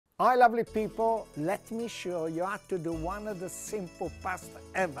Hi lovely people, let me show you how to do one of the simple pasta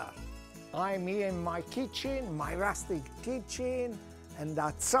ever. I'm here in my kitchen, my rustic kitchen, and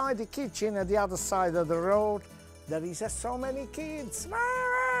outside the kitchen at the other side of the road there is so many kids.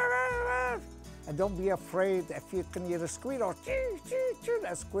 And don't be afraid if you can hear a squirrel,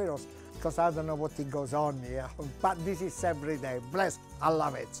 there's squirrels, because I don't know what it goes on here, but this is every day. Bless, I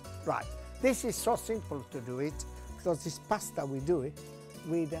love it. Right, this is so simple to do it, because this pasta we do it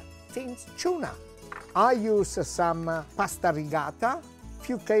with things tuna. I use some pasta rigata,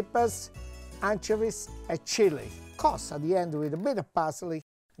 few capers, anchovies and chilli. Of course, at the end with a bit of parsley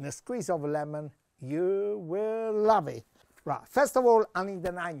and a squeeze of lemon, you will love it. Right, first of all, I need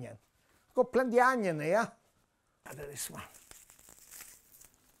an onion. Got plenty of onion here. Look at this one.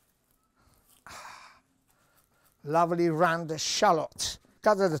 Lovely round shallot.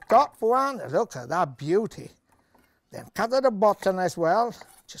 Cut at the top one, look at that beauty. Then cut at the bottom as well.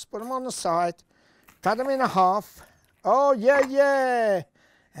 Just put them on the side. Cut them in half. Oh yeah, yeah.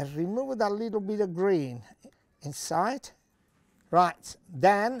 And remove that little bit of green inside. Right,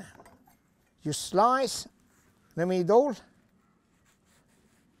 then you slice the middle.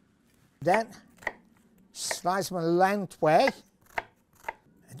 Then slice them lengthwise.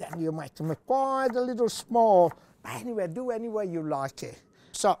 And then you make them quite a little small. But anyway, do any way you like it.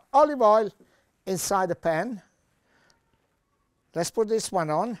 So olive oil inside the pan. Let's put this one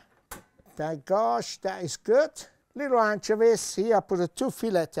on. Thank gosh, that is good. Little anchovies. Here I put 2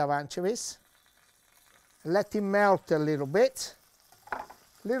 fillets of anchovies. Let it melt a little bit.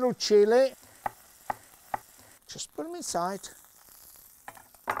 Little chili. Just put them inside.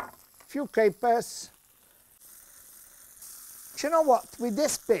 Few capers. Do you know what? With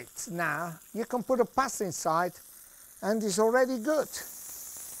this bit now, you can put a pasta inside and it's already good.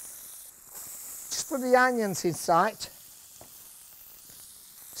 Just put the onions inside.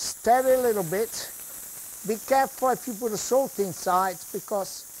 Stir a little bit. Be careful if you put the salt inside,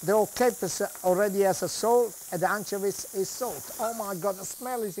 because the whole capers already has a salt and the anchovies is salt. Oh my God, the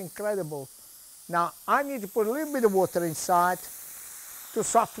smell is incredible. Now I need to put a little bit of water inside to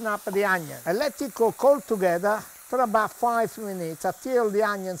soften up the onion and let it cook all together for about 5 minutes until the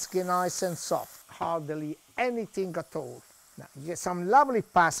onions get nice and soft. Hardly anything at all. Now you get some lovely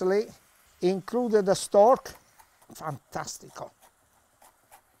parsley, included the stalk. Fantastico.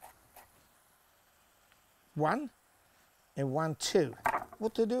 1 and 1, 2.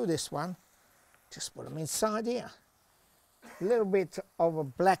 What to do this one? Just put them inside here. A little bit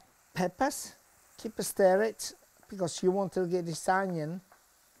of black peppers. Keep stir it, because you want to get this onion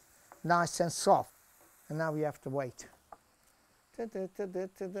nice and soft. And now we have to wait.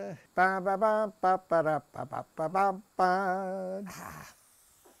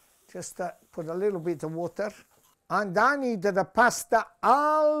 Just put a little bit of water. And I need the pasta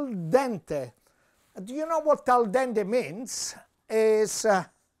al dente. Do you know what al dente means? It's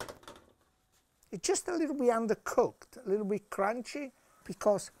just a little bit undercooked, a little bit crunchy,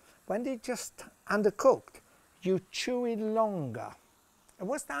 because when they just undercooked, you chew it longer. And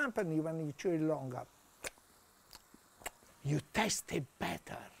what's happening when you chew it longer? You taste it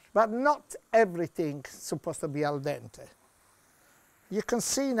better. But not everything is supposed to be al dente. You can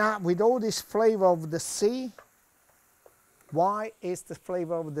see now with all this flavor of the sea. Why is the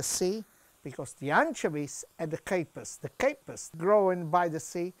flavor of the sea? Because the anchovies and the capers growing by the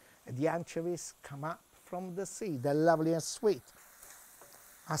sea, and the anchovies come up from the sea. They're lovely and sweet.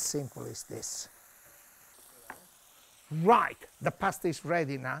 How simple is this? Right, the pasta is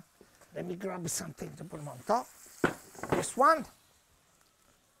ready now. Let me grab something to put on top. This one.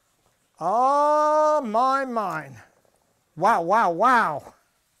 Oh my, mine. Wow, wow, wow.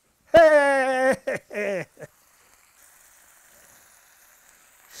 Hey!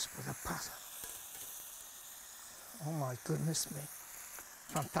 Just put the pasta. Oh my goodness me.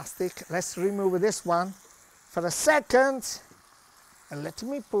 Fantastic. Let's remove this one for a second and let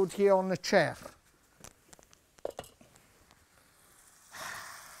me put here on the chair.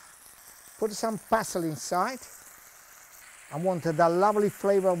 Put some parsley inside. I wanted the lovely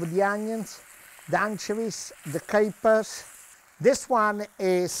flavor of the onions, the anchovies, the capers. This one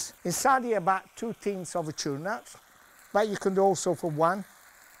is inside here about 2 tins of tuna, but you can do also for 1.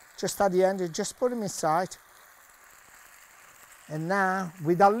 Just at the end, you just put them inside. And now,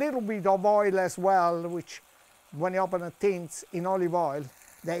 with a little bit of oil as well, which when you open the tins in olive oil,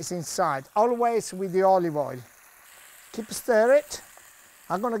 that is inside. Always with the olive oil. Keep stir it.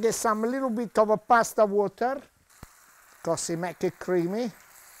 I'm going to get some little bit of a pasta water, because it makes it creamy.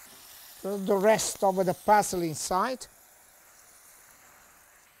 Put the rest of the parsley inside.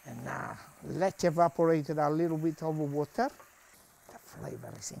 And now let it evaporate a little bit of water.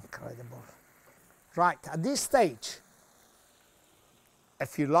 Flavor is incredible. Right, at this stage,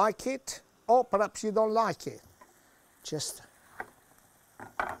 if you like it, or perhaps you don't like it, just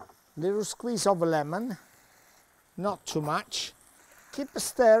a little squeeze of lemon, not too much. Keep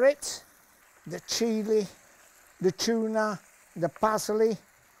stir it, the chili, the tuna, the parsley.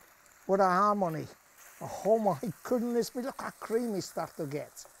 What a harmony. Oh my goodness me, look how creamy it starts to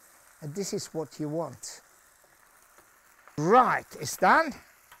get. And this is what you want. Right, it's done.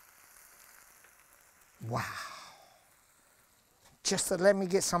 Wow. Just let me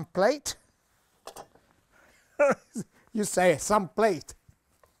get some plate. You say some plate.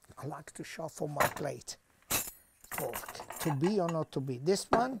 I like to shuffle my plate. Fork. To be or not to be? This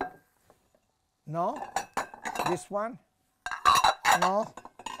one? No. This one? No.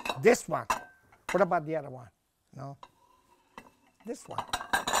 This one. What about the other one? No. This one.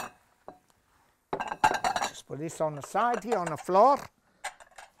 Just put this on the side here on the floor.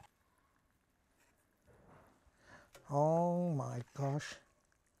 Oh my gosh.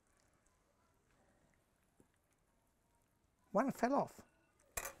 One fell off.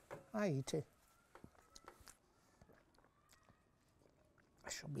 I eat it.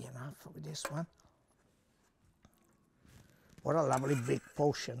 That should be enough with this one. What a lovely big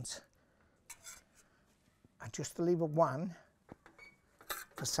portions. I just leave one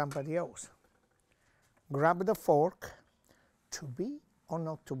for somebody else. Grab the fork. To be or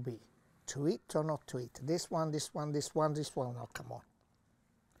not to be? To eat or not to eat? This one, this one, this one, this one. Oh, come on.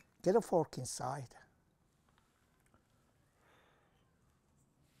 Get a fork inside.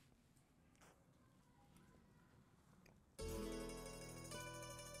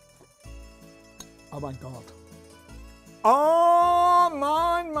 Oh my God. Oh,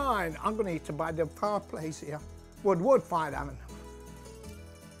 mine. I'm going to eat it by the fireplace here. Wood fire, I mean.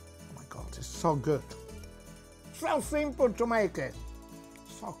 Oh my God, it's so good. So simple to make it.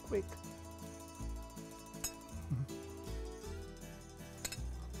 So quick.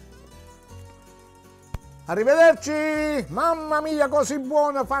 Arrivederci! Mamma mia, così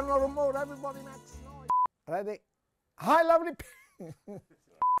buono, fanno rumore, everybody makes noise. Ready? Hi, lovely.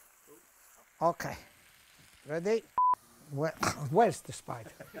 Okay. Ready? Where's the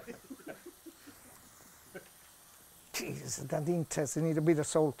spider? Jesus, that didn't need a bit of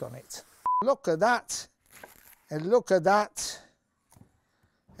salt on it. Look at that. And look at that.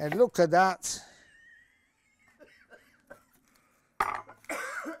 And look at that.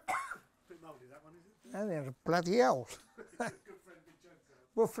 And they're bloody hell.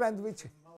 Good friend with